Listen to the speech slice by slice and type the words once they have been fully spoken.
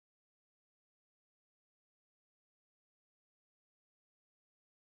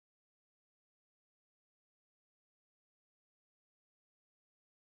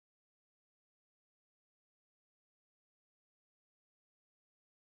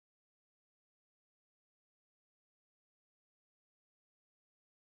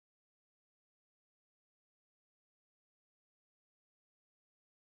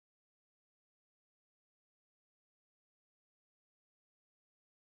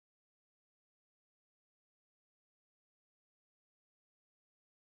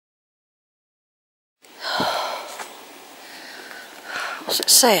What's it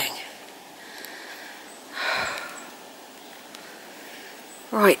saying?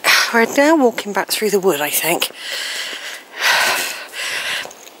 Right, we're now walking back through the wood, I think.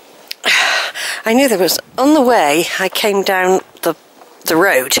 I knew there was, on the way, I came down the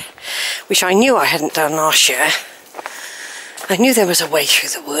road, which I knew I hadn't done last year. I knew there was a way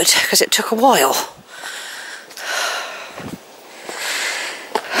through the wood, because it took a while.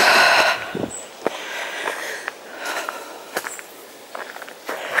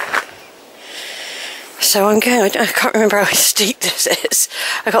 So I'm going, I can't remember how steep this is.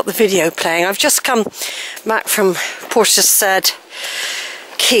 I got the video playing. I've just come back from Portishead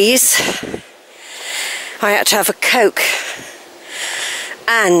Quays. I had to have a Coke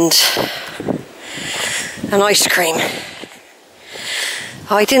and an ice cream.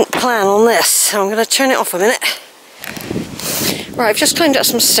 I didn't plan on this, so I'm going to turn it off a minute. Right, I've just climbed up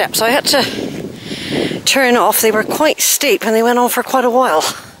some steps. I had to turn off. They were quite steep and they went on for quite a while.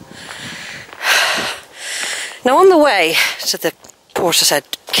 Now on the way to the Portishead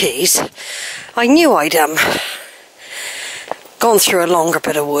Quays, I knew I'd gone through a longer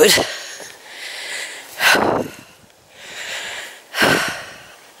bit of wood.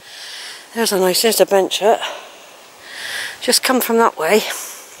 There's a bench up. Just come from that way.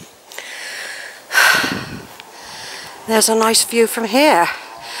 There's a nice view from here.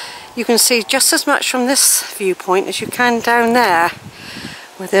 You can see just as much from this viewpoint as you can down there,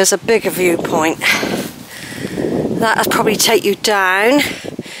 where there's a bigger viewpoint. That'll probably take you down.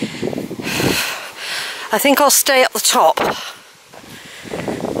 I think I'll stay at the top.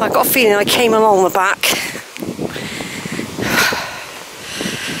 I got a feeling I came along the back.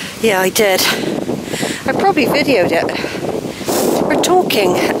 Yeah, I did. I probably videoed it. We're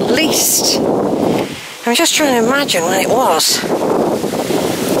talking at least. I'm just trying to imagine when it was.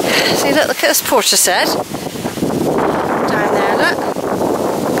 See, look at this Portishead. Down there, look.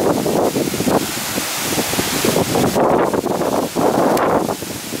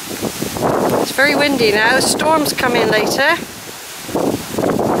 It's very windy now. The storm's coming later.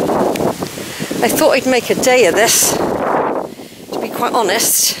 I thought I'd make a day of this, to be quite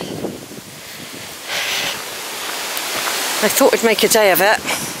honest. I thought I'd make a day of it.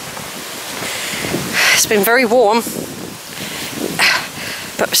 It's been very warm,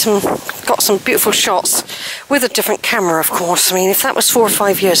 but got some beautiful shots with a different camera, of course. I mean, if that was 4 or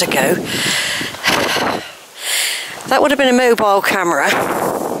 5 years ago, that would have been a mobile camera,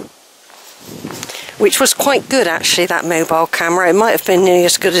 which was quite good actually, that mobile camera. It might have been nearly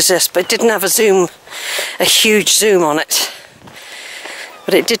as good as this, but it didn't have a huge zoom on it.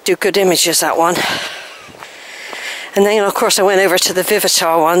 But it did do good images, that one. And then, of course, I went over to the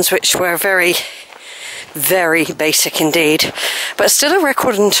Vivitar ones, which were very, very basic indeed. But still a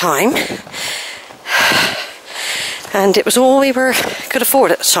record in time. And it was all we could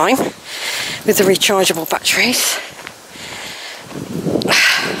afford at the time, with the rechargeable batteries.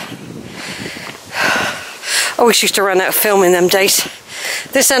 I always used to run out of film in them days.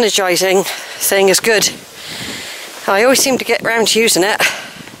 This energising thing is good. I always seem to get round to using it.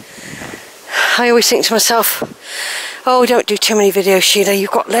 I always think to myself, oh, don't do too many videos, Sheila,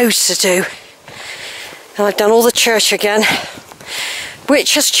 you've got loads to do. And I've done all the church again,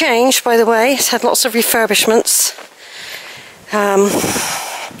 which has changed, by the way. It's had lots of refurbishments.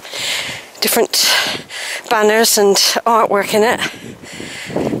 Different banners and artwork in it.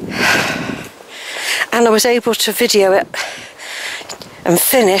 And I was able to video it and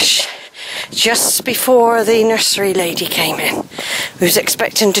finish just before the nursery lady came in, who was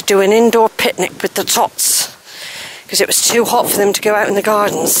expecting to do an indoor picnic with the tots, because it was too hot for them to go out in the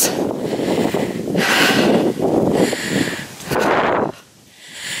gardens.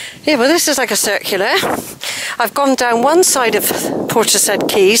 Yeah, well, this is like a circular. I've gone down one side of Portishead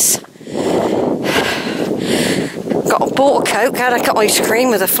Quays, bought a Coke, had a ice cream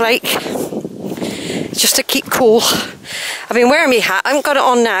with a flake, just to keep cool. I've been wearing my hat. I haven't got it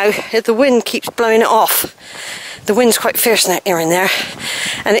on now. The wind keeps blowing it off. The wind's quite fierce here and there,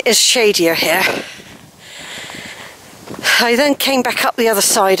 and it is shadier here. I then came back up the other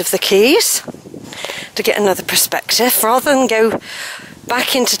side of the quays to get another perspective, rather than go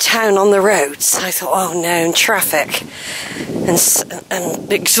back into town on the roads. I thought, oh no, and traffic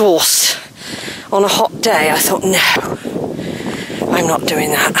and exhaust on a hot day. I thought, no, I'm not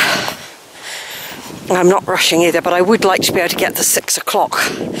doing that. I'm not rushing either, but I would like to be able to get to 6 o'clock.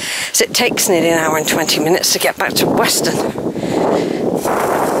 So it takes nearly an hour and 20 minutes to get back to Weston.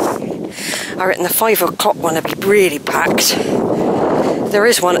 I reckon the 5 o'clock one would be really packed. There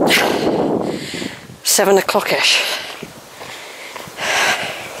is one at 7 o'clock-ish.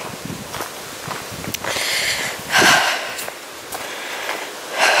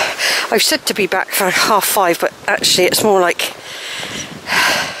 I've said to be back for 5:30, but actually it's more like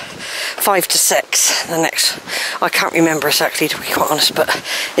 5 to 6 the next. I can't remember exactly, to be quite honest, but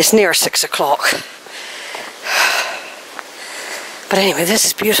it's near 6 o'clock. But anyway, this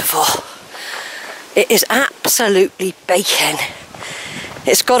is beautiful. It is absolutely baking.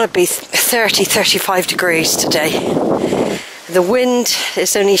 It's got to be 30, 35 degrees today. The wind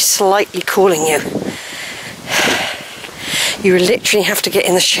is only slightly cooling you. You literally have to get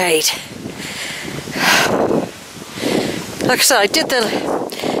in the shade. Like I said, I did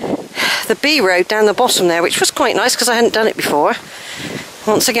the B road down the bottom there, which was quite nice because I hadn't done it before.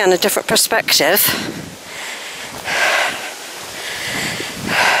 Once again, a different perspective.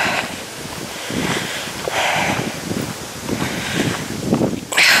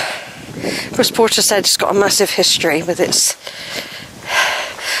 Of course, Portishead has got a massive history with its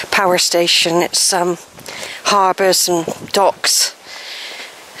power station, its harbours and docks.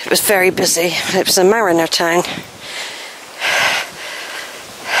 It was very busy. It was a mariner town.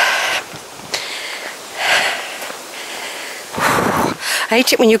 I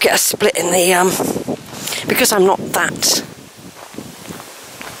hate it when you get a split in the because I'm not that.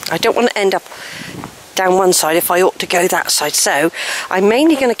 I don't want to end up down one side if I ought to go that side, so I'm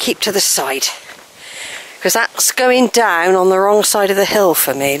mainly going to keep to this side because that's going down on the wrong side of the hill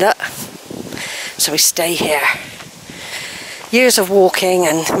for me, look. So we stay here. Years of walking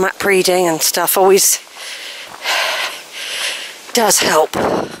and map reading and stuff always does help,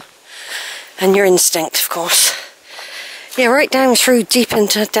 and your instinct, of course. Yeah, right down through deep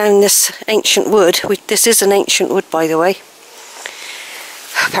into down this ancient wood. This is an ancient wood, by the way.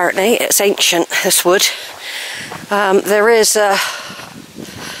 Apparently it's ancient, this wood. There is a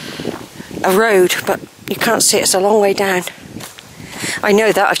road, but you can't see it. It's a long way down. I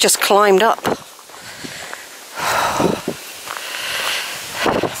know that, I've just climbed up.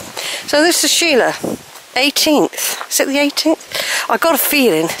 So this is Sheila, 18th. Is it the 18th? I got a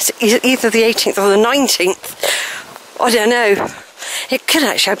feeling it's either the 18th or the 19th. I don't know. It could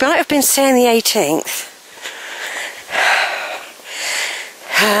actually. I might have been saying the 18th.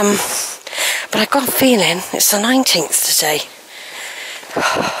 But I got a feeling it's the 19th today.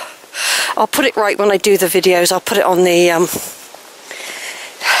 I'll put it right when I do the videos. I'll put it on the... I'm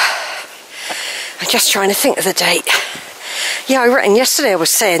just trying to think of the date. Yeah, I reckon yesterday I was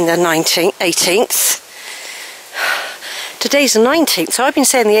saying the 18th. Today's the 19th, so I've been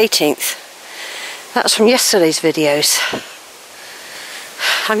saying the 18th. That's from yesterday's videos.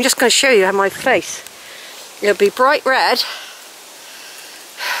 I'm just going to show you my face. It'll be bright red,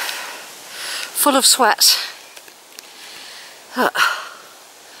 full of sweat.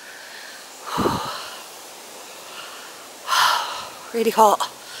 Really hot.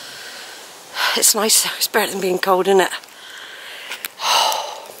 It's nice though, it's better than being cold, isn't it?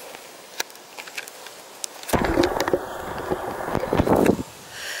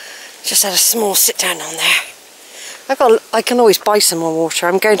 Just had a small sit down on there. I can always buy some more water.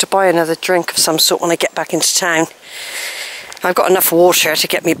 I'm going to buy another drink of some sort when I get back into town. I've got enough water to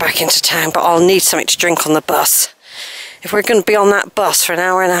get me back into town, but I'll need something to drink on the bus. If we're going to be on that bus for an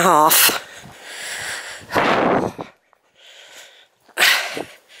hour and a half.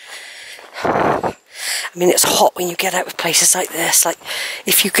 I mean, it's hot when you get out of places like this. Like,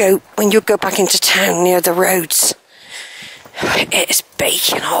 when you go back into town near the roads, it is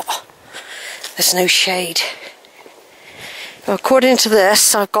baking hot. There's no shade. Well, according to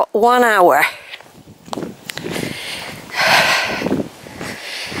this, I've got 1 hour.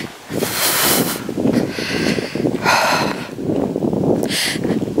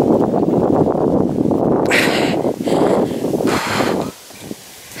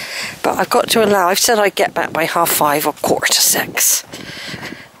 But I've got to allow, I've said I'd get back by 5:30 or 5:45.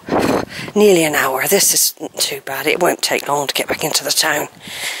 Nearly an hour. This isn't too bad. It won't take long to get back into the town.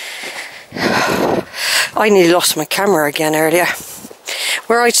 I nearly lost my camera again earlier.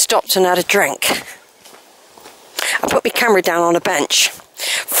 Where I'd stopped and had a drink, I put my camera down on a bench.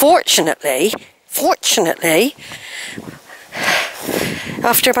 Fortunately,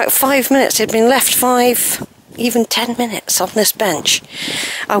 after about 5 minutes, it had been left 5, even 10 minutes on this bench.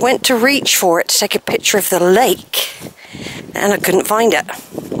 I went to reach for it to take a picture of the lake, and I couldn't find it.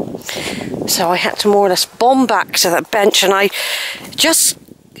 So I had to more or less bomb back to that bench, and I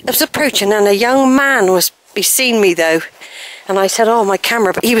was approaching, and a young man he seen me though, and I said, "Oh, my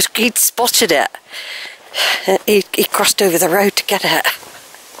camera," but he'd spotted it. He crossed over the road to get it.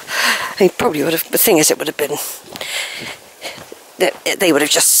 He probably would have. The thing is, it would have been. They would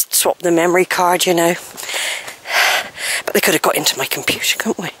have just swapped the memory card, you know. But they could have got into my computer,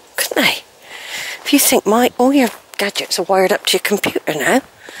 couldn't they? If you think all your gadgets are wired up to your computer now.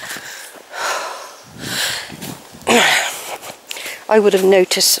 I would have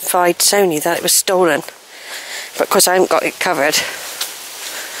notified Sony that it was stolen, but because I haven't got it covered.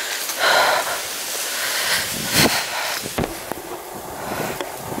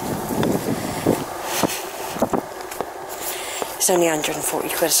 It's only 140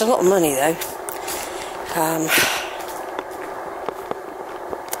 quid. It's a lot of money though.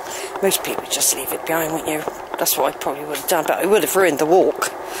 Most people just leave it behind, wouldn't you? That's what I probably would have done, but I would have ruined the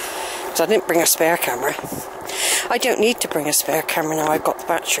walk because I didn't bring a spare camera. I don't need to bring a spare camera now I've got the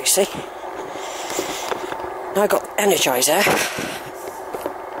battery, see? Now I've got Energizer.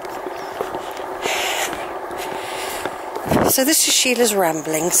 So this is Sheila's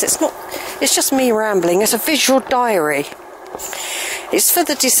ramblings. It's just me rambling. It's a visual diary. It's for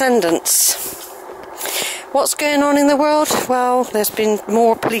the descendants. What's going on in the world? Well, there's been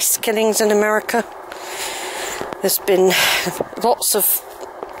more police killings in America. There's been lots of,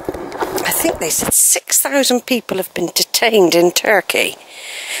 I think they said 6,000 people have been detained in Turkey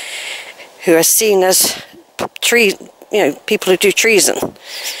who are seen as people who do treason.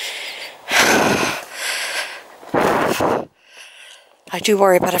 I do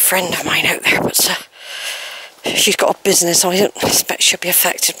worry about a friend of mine out there, but she's got a business, so I don't expect she'll be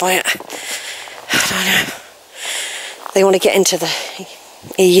affected by it. I don't know. They want to get into the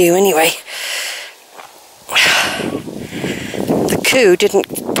EU anyway. The coup didn't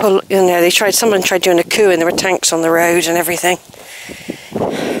pull, someone tried doing a coup and there were tanks on the road and everything.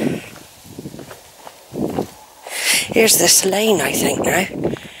 Here's this lane, I think, now.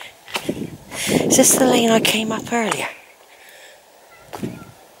 Is this the lane I came up earlier?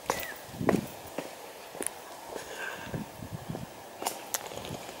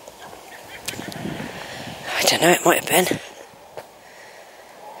 I don't know, it might have been.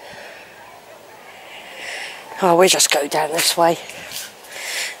 Oh, we'll just go down this way.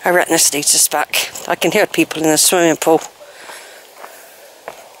 I reckon this leads us back. I can hear people in the swimming pool.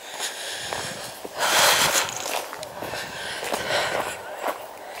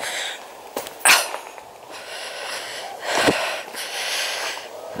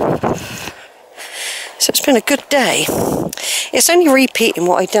 So it's been a good day. It's only repeating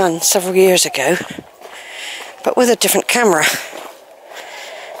what I'd done several years ago, but with a different camera.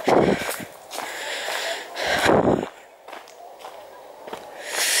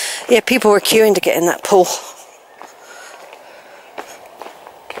 Yeah, people were queuing to get in that pool.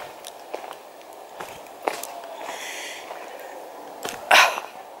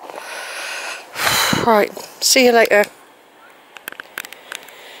 Right, see you later.